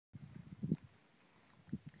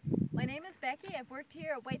My name is Becky. I've worked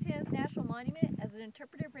here at White Sands National Monument as an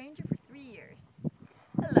interpretive ranger for 3 years.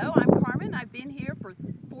 Hello, I'm Carmen. I've been here for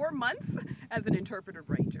 4 months as an interpretive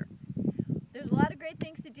ranger. There's a lot of great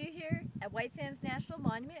things to do here at White Sands National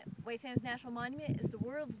Monument. White Sands National Monument is the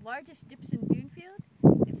world's largest gypsum dune field.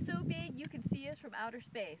 It's so big you can see us from outer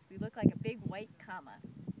space. We look like a big white comma.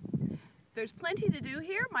 There's plenty to do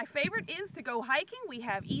here. My favorite is to go hiking. We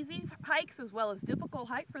have easy hikes as well as difficult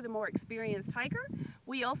hike for the more experienced hiker.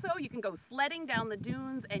 You can go sledding down the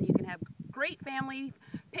dunes, and you can have great family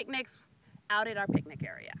picnics out at our picnic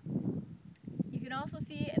area. You can also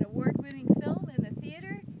see an award-winning film in the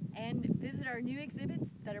theater and visit our new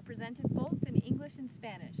exhibits that are presented both in English and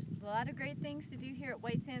Spanish. There's a lot of great things to do here at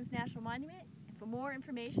White Sands National Monument. And for more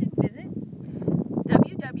information, visit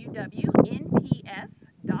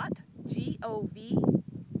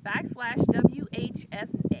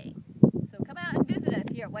www.nps.gov/WHSA. So come out and visit us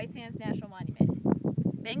here at White Sands National Monument.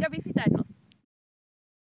 Venga a visitarnos.